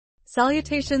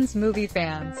Salutations movie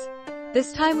fans!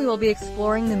 This time we will be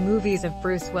exploring the movies of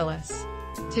Bruce Willis.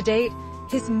 To date,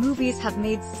 his movies have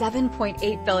made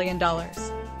 $7.8 billion.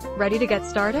 Ready to get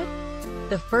started?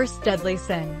 The First Deadly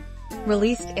Sin.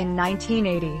 Released in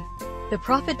 1980. The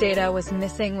profit data was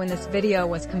missing when this video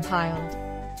was compiled.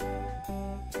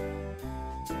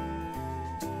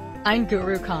 Ein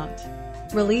Guru, kommt.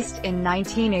 Released in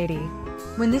 1980.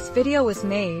 When this video was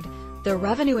made, the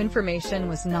revenue information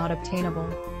was not obtainable.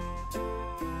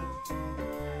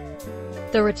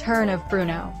 The Return of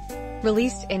Bruno.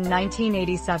 Released in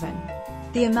 1987.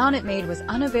 The amount it made was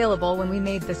unavailable when we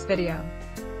made this video.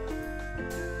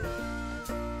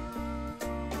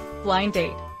 Blind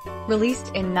Date. Released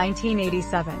in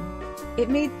 1987. It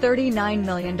made $39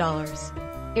 million.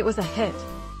 It was a hit.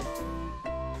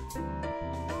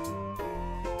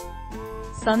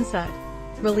 Sunset.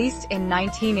 Released in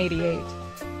 1988.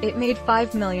 It made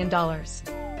 $5 million.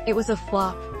 It was a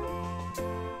flop.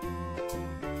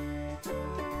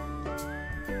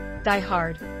 Die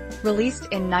Hard. Released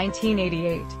in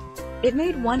 1988. It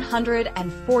made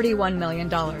 $141 million.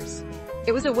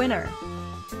 It was a winner.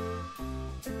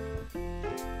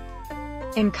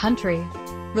 In Country.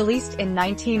 Released in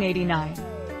 1989.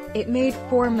 It made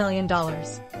 $4 million.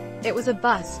 It was a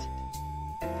bust.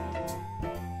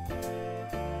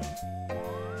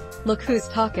 Look Who's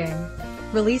Talking.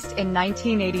 Released in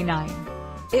 1989.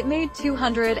 It made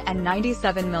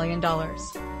 $297 million.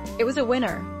 It was a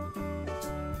winner.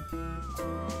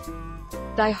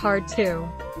 Die Hard 2.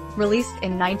 Released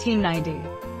in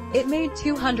 1990. It made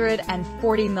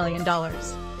 $240 million.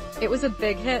 It was a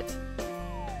big hit.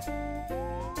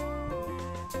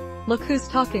 Look Who's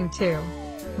Talking 2.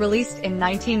 Released in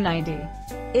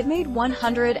 1990. It made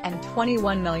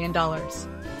 $121 million.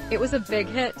 It was a big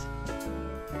hit.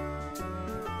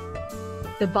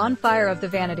 The Bonfire of the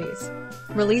Vanities.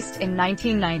 Released in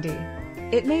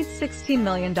 1990. It made $16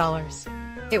 million.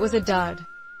 It was a dud.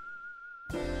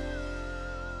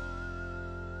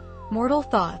 Mortal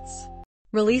Thoughts.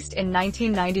 Released in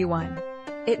 1991.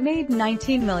 It made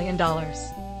 $19 million.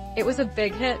 It was a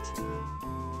big hit.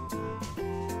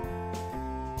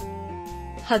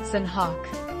 Hudson Hawk.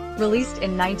 Released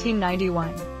in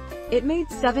 1991. It made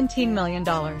 $17 million.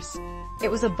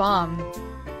 It was a bomb.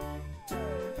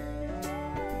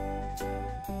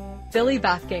 Billy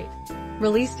Bathgate.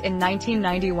 Released in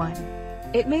 1991.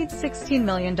 It made $16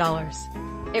 million.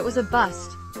 It was a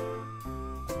bust.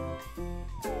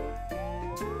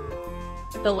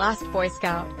 The Last Boy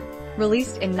Scout.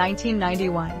 Released in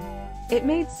 1991. It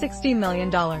made $60 million.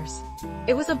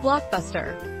 It was a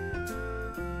blockbuster.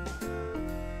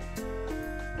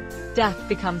 Death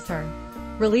Becomes Her.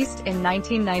 Released in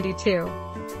 1992.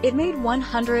 It made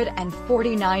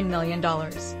 $149 million.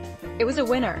 It was a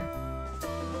winner.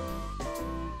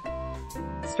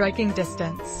 Striking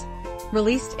Distance.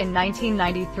 Released in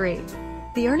 1993.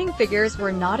 The earning figures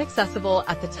were not accessible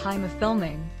at the time of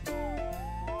filming.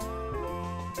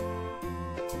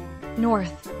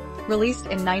 North. Released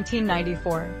in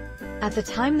 1994. At the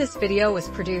time this video was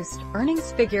produced,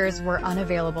 earnings figures were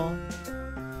unavailable.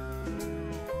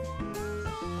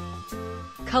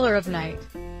 Color of Night.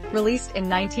 Released in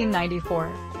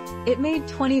 1994. It made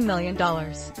 $20 million.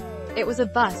 It was a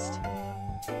bust.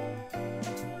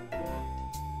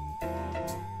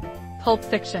 Pulp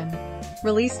Fiction.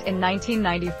 Released in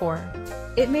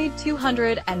 1994. It made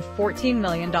 $214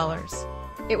 million.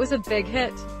 It was a big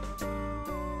hit.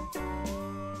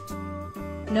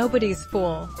 Nobody's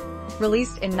Fool.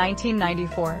 Released in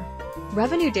 1994.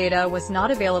 Revenue data was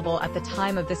not available at the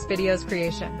time of this video's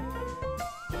creation.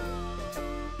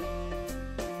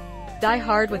 Die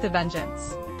Hard with a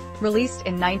Vengeance. Released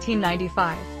in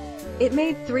 1995. It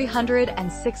made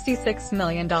 $366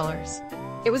 million.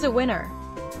 It was a winner.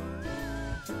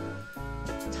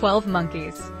 12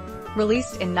 Monkeys.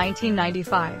 Released in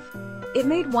 1995. It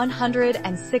made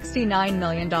 $169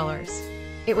 million.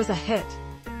 It was a hit.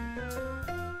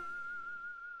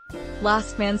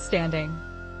 Last Man Standing.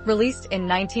 Released in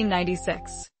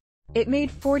 1996. It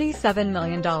made $47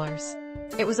 million.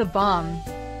 It was a bomb.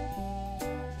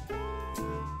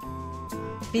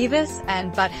 Beavis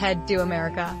and Butthead Do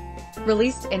America.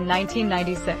 Released in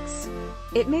 1996.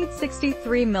 It made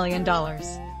 $63 million.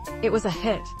 It was a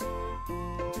hit.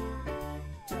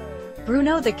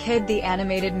 Bruno the Kid the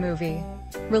Animated Movie.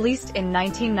 Released in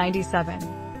 1997.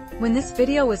 When this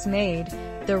video was made,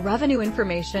 the revenue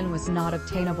information was not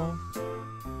obtainable.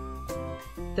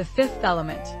 The Fifth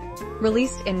Element.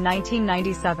 Released in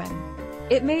 1997.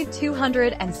 It made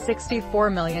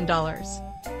 $264 million.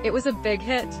 It was a big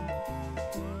hit.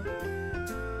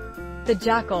 The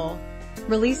Jackal.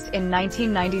 Released in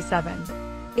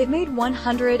 1997. It made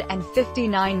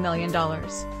 $159 million.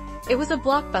 It was a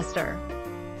blockbuster.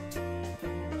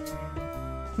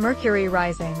 Mercury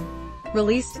Rising.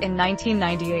 Released in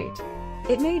 1998.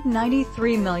 It made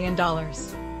 $93 million.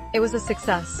 It was a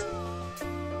success.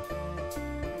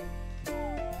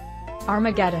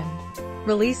 Armageddon.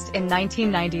 Released in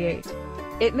 1998.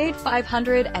 It made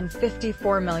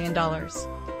 $554 million.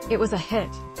 It was a hit.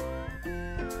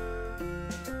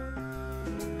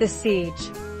 The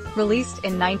Siege. Released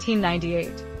in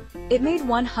 1998. It made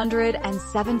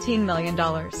 $117 million.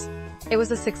 It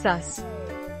was a success.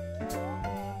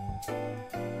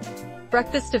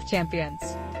 Breakfast of Champions.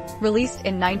 Released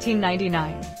in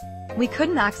 1999. We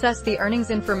couldn't access the earnings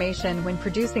information when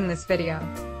producing this video.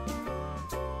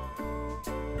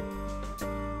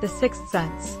 The Sixth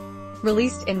Sense.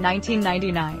 Released in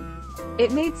 1999.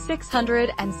 It made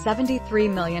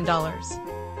 $673 million.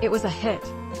 It was a hit.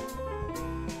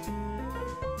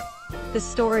 The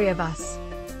Story of Us.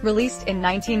 Released in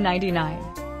 1999.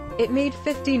 It made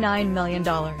 $59 million.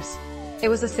 It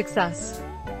was a success.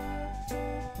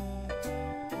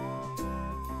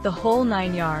 The Whole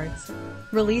Nine Yards.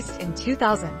 Released in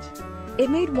 2000. It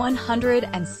made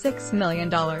 $106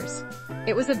 million.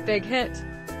 It was a big hit.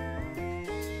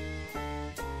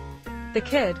 The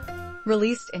Kid.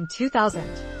 Released in 2000.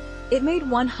 It made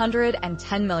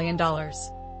 $110 million.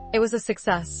 It was a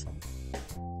success.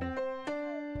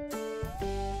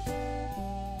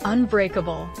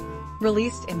 Unbreakable.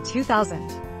 Released in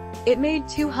 2000. It made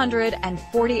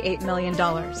 $248 million.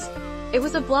 It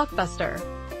was a blockbuster.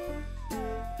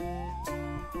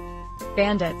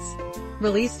 Bandits.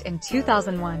 Released in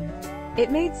 2001. It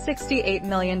made $68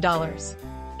 million.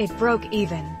 It broke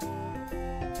even.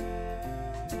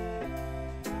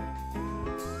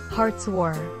 Hearts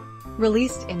War.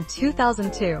 Released in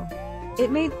 2002.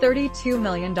 It made $32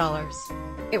 million.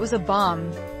 It was a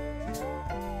bomb.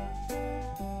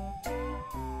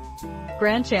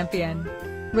 Grand Champion.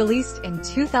 Released in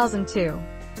 2002.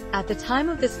 At the time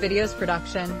of this video's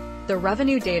production, the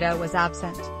revenue data was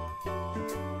absent.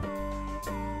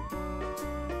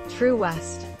 True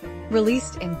West.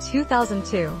 Released in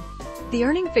 2002. The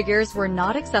earning figures were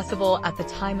not accessible at the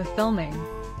time of filming.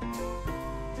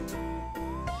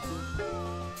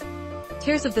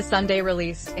 Tears of the Sunday.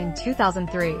 Released in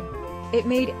 2003. It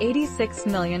made $86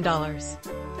 million.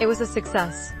 It was a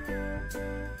success.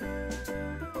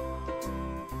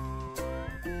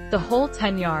 The Whole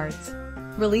 10 Yards.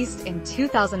 Released in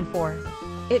 2004.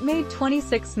 It made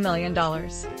 $26 million.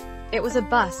 It was a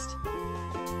bust.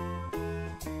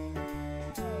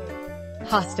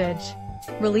 Hostage.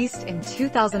 Released in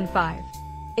 2005.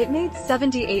 It made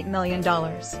 $78 million.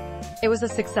 It was a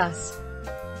success.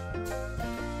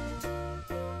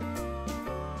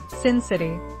 Sin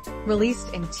City.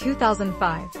 Released in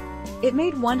 2005. It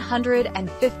made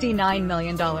 $159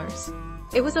 million.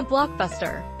 It was a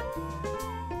blockbuster.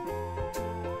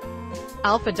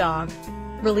 Alpha Dog.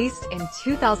 Released in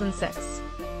 2006.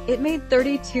 It made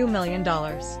 $32 million.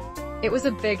 It was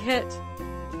a big hit.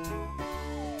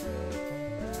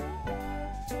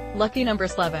 Lucky Number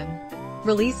 11.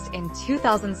 Released in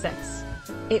 2006.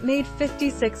 It made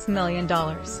 $56 million.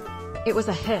 It was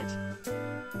a hit.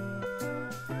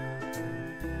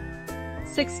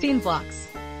 16 Blocks.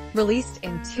 Released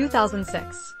in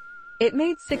 2006. It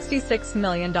made $66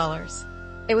 million.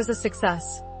 It was a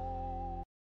success.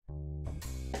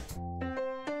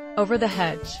 Over the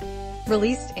Hedge.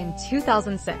 Released in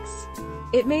 2006.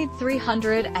 It made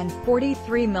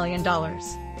 $343 million.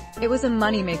 It was a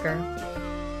moneymaker.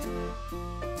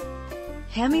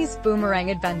 Hammy's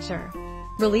Boomerang Adventure.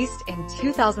 Released in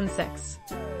 2006.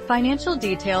 Financial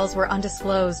details were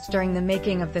undisclosed during the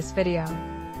making of this video.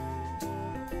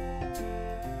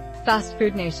 Fast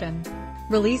Food Nation.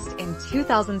 Released in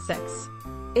 2006.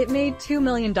 It made $2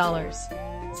 million.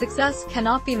 Success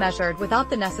cannot be measured without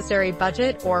the necessary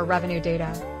budget or revenue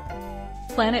data.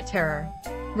 Planet Terror.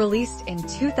 Released in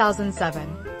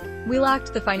 2007. We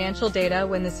lacked the financial data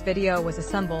when this video was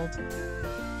assembled.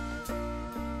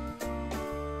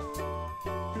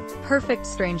 Perfect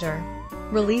Stranger.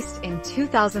 Released in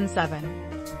 2007.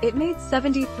 It made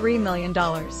 $73 million.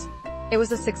 It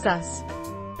was a success.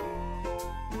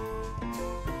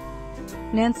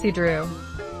 Nancy Drew.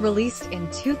 Released in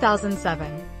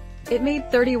 2007. It made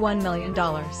 $31 million.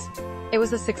 It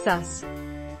was a success.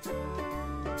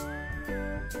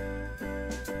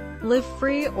 Live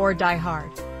Free or Die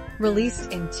Hard. Released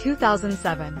in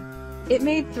 2007. It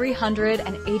made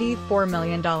 $384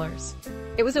 million.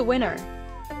 It was a winner.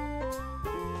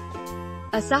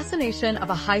 Assassination of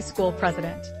a High School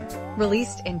President.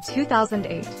 Released in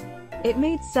 2008. It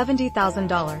made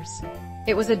 $70,000.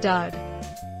 It was a dud.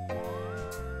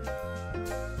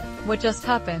 What Just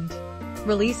Happened.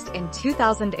 Released in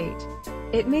 2008.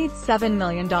 It made $7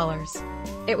 million.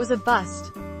 It was a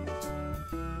bust.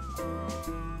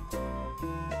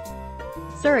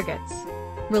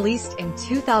 Surrogates. Released in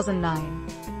 2009.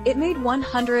 It made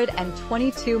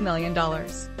 $122 million.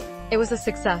 It was a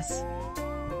success.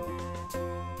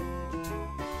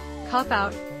 Cop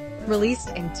Out. Released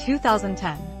in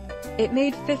 2010. It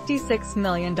made $56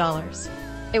 million.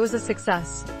 It was a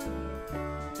success.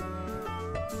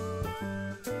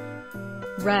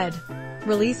 Red.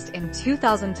 Released in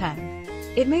 2010.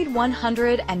 It made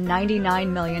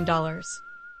 $199 million.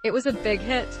 It was a big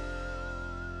hit.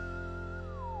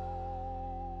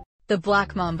 The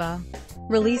Black Mamba.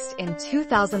 Released in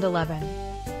 2011.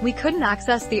 We couldn't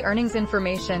access the earnings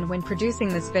information when producing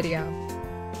this video.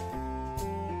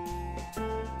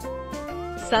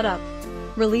 Setup.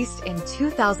 Released in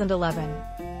 2011.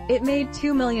 It made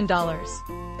 $2 million.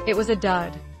 It was a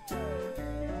dud.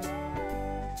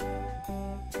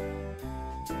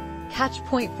 Catch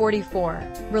Point 44.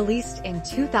 Released in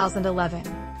 2011.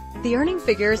 The earning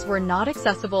figures were not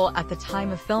accessible at the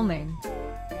time of filming.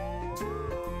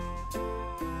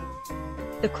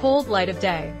 The Cold Light of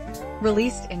Day.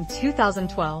 Released in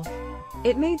 2012.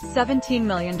 It made $17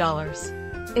 million.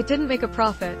 It didn't make a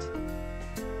profit.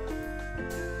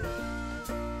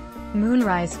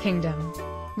 Moonrise Kingdom.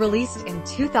 Released in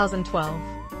 2012.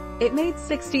 It made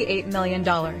 $68 million.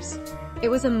 It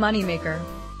was a moneymaker.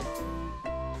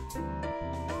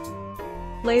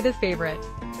 Play the Favorite.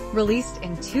 Released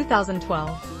in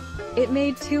 2012. It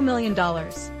made $2 million.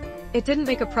 It didn't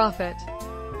make a profit.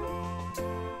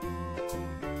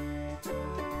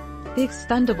 The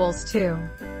Expendables 2.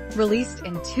 Released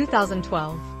in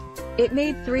 2012. It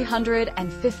made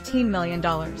 $315 million.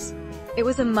 It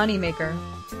was a moneymaker.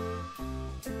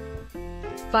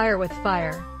 Fire with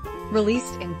Fire.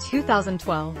 Released in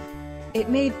 2012. It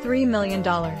made $3 million.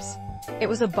 It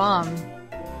was a bomb.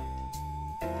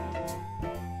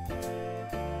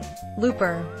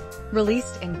 Looper.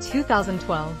 Released in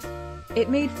 2012. It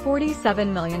made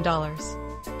 $47 million.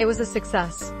 It was a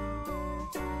success.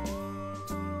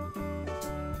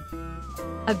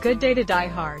 A Good Day to Die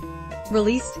Hard.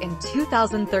 Released in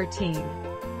 2013.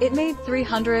 It made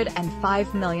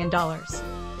 $305 million.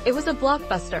 It was a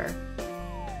blockbuster.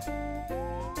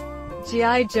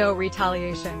 G.I. Joe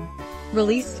Retaliation.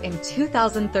 Released in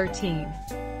 2013.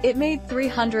 It made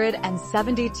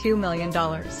 $372 million.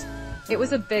 It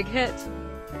was a big hit.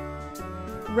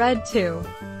 Red 2.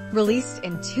 Released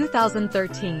in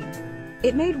 2013.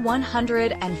 It made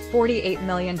 $148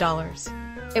 million.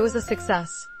 It was a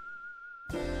success.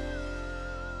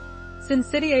 Sin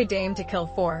City: A Dame to Kill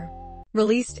For.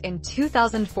 Released in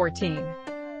 2014.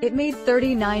 It made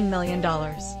 $39 million.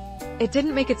 It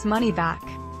didn't make its money back.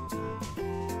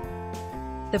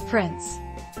 The Prince.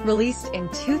 Released in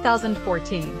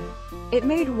 2014. It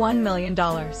made $1 million.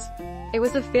 It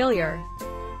was a failure.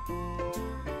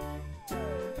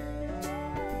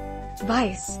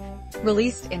 Vice.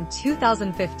 Released in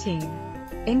 2015.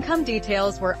 Income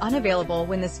details were unavailable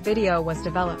when this video was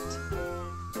developed.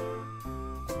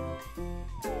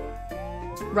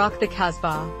 Rock the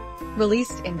Casbah.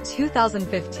 Released in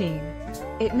 2015.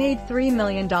 It made $3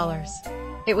 million.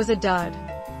 It was a dud.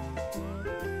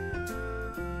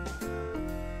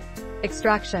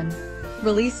 Extraction.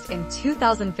 Released in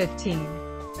 2015.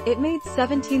 It made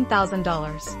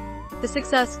 $17,000. The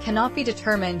success cannot be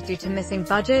determined due to missing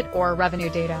budget or revenue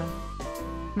data.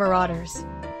 Marauders.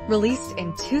 Released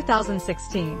in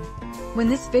 2016. When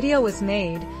this video was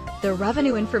made, the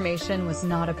revenue information was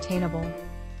not obtainable.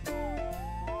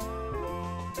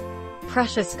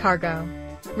 Precious Cargo.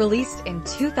 Released in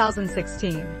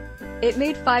 2016. It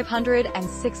made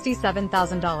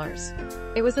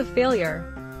 $567,000. It was a failure.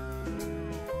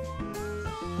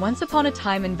 Once Upon a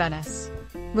Time in Venice.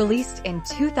 Released in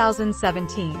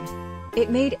 2017. It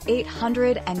made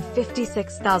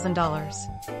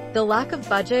 $856,000. The lack of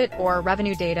budget or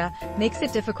revenue data makes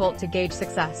it difficult to gauge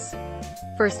success.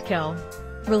 First Kill.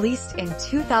 Released in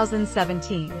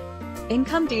 2017.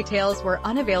 Income details were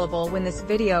unavailable when this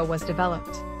video was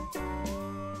developed.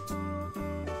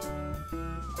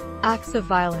 Acts of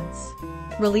Violence.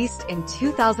 Released in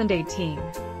 2018.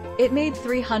 It made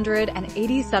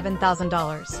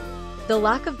 $387,000. The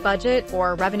lack of budget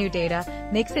or revenue data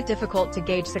makes it difficult to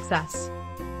gauge success.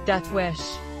 Death Wish.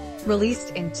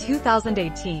 Released in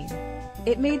 2018.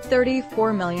 It made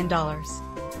 $34 million.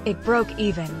 It broke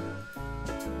even.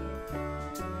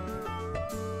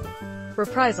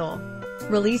 Reprisal.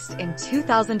 Released in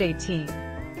 2018.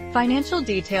 Financial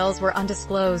details were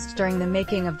undisclosed during the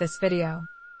making of this video.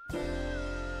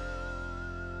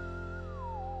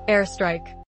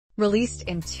 Airstrike. released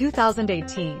in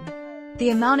 2018. The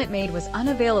amount it made was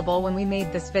unavailable when we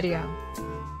made this video.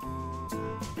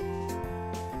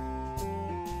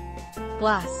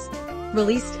 Glass,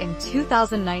 released in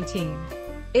 2019.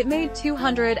 It made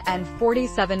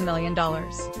 $247 million.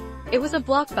 It was a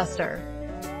blockbuster.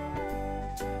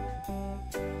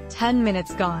 10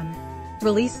 Minutes Gone,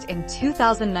 released in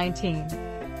 2019.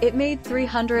 It made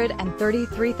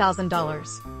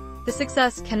 $333,000. The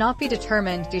success cannot be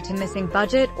determined due to missing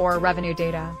budget or revenue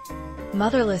data.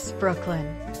 Motherless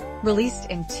Brooklyn, released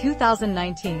in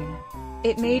 2019.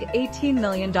 It made $18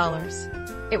 million.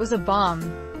 It was a bomb.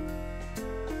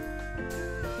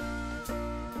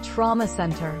 Trauma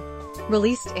Center,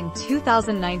 released in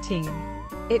 2019.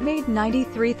 It made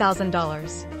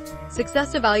 $93,000.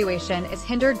 Success evaluation is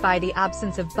hindered by the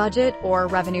absence of budget or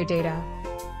revenue data.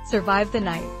 Survive the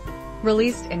Night,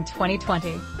 released in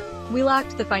 2020. We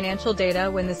lacked the financial data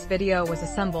when this video was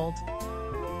assembled.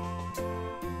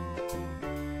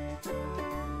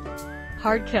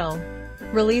 Hard Kill,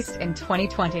 released in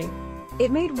 2020.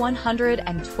 It made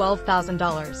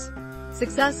 $112,000.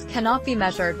 Success cannot be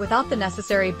measured without the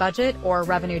necessary budget or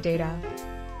revenue data.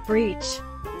 Breach,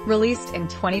 released in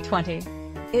 2020.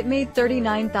 It made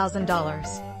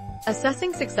 $39,000.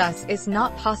 Assessing success is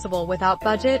not possible without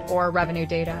budget or revenue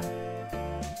data.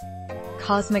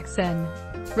 Cosmic Sin,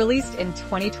 released in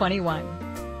 2021.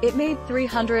 It made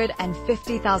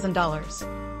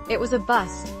 $350,000. It was a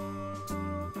bust.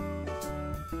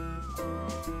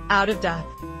 Out of Death,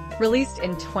 released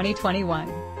in 2021.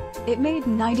 It made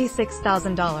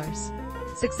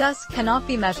 $96,000. Success cannot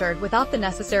be measured without the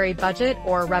necessary budget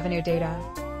or revenue data.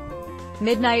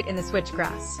 Midnight in the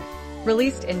Switchgrass,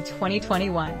 released in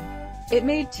 2021. It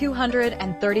made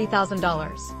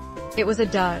 $230,000. It was a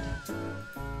dud.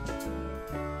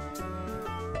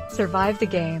 Survive the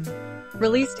Game,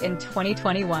 released in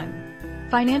 2021.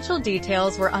 Financial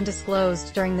details were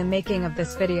undisclosed during the making of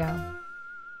this video.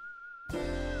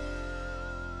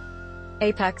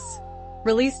 Apex,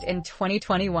 released in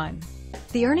 2021.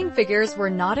 The earning figures were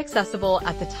not accessible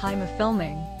at the time of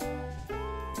filming.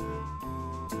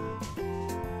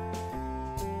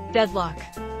 Deadlock,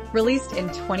 released in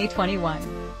 2021.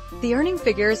 The earning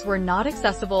figures were not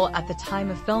accessible at the time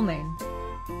of filming.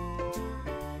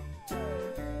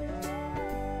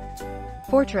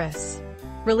 Fortress,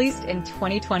 released in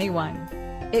 2021.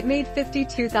 It made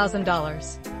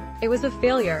 $52,000. It was a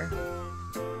failure.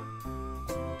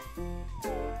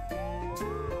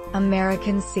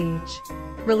 American Siege,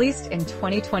 released in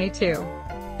 2022.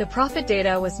 The profit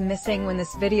data was missing when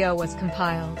this video was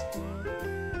compiled.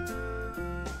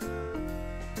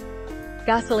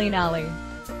 Gasoline Alley,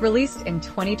 released in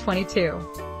 2022.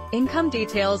 Income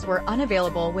details were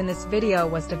unavailable when this video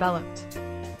was developed.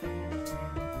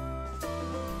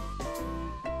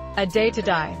 A Day to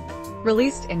Die,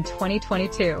 released in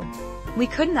 2022. We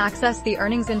couldn't access the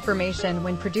earnings information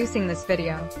when producing this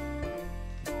video.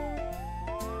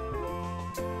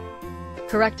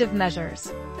 Corrective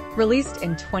Measures, released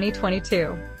in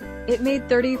 2022. It made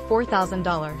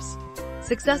 $34,000.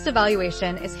 Success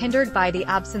evaluation is hindered by the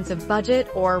absence of budget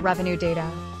or revenue data.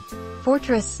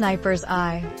 Fortress Sniper's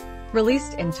Eye,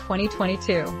 released in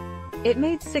 2022. It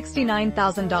made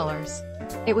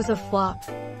 $69,000. It was a flop.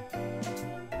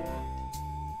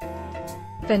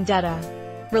 Vendetta,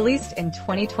 released in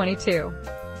 2022.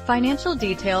 Financial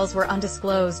details were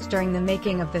undisclosed during the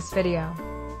making of this video.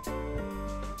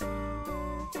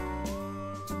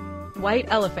 White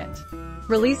Elephant,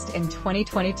 released in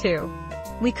 2022.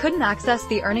 We couldn't access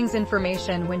the earnings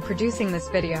information when producing this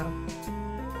video.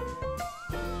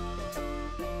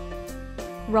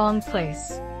 Wrong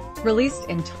Place, released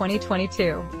in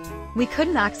 2022. We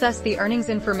couldn't access the earnings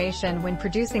information when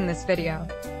producing this video.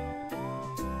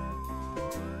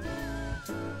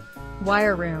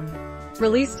 Wire Room,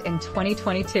 released in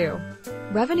 2022.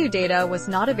 Revenue data was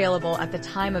not available at the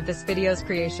time of this video's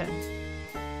creation.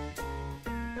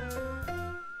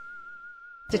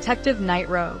 Detective Night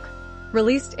Rogue,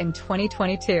 released in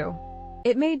 2022.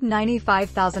 It made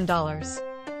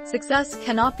 $95,000. Success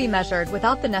cannot be measured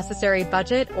without the necessary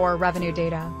budget or revenue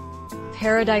data.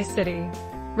 Paradise City,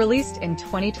 released in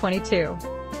 2022.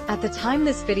 At the time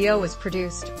this video was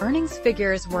produced, earnings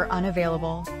figures were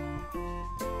unavailable.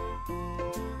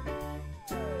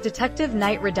 Detective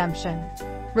Night Redemption,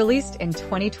 released in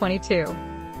 2022.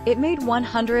 It made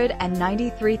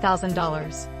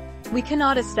 $193,000. We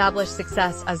cannot establish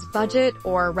success as budget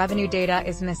or revenue data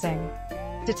is missing.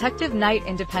 Detective Night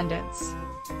Independence,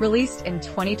 released in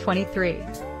 2023.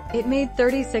 It made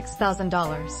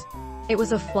 $36,000. It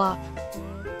was a flop.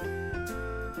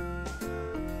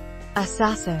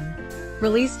 Assassin,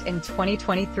 released in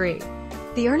 2023.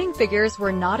 The earning figures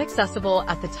were not accessible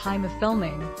at the time of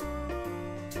filming.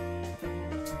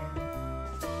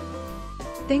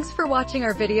 Thanks for watching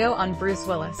our video on Bruce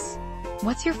Willis.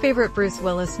 What's your favorite Bruce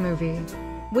Willis movie?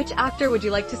 Which actor would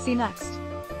you like to see next?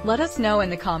 Let us know in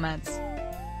the comments.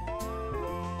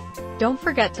 Don't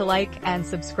forget to like and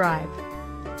subscribe.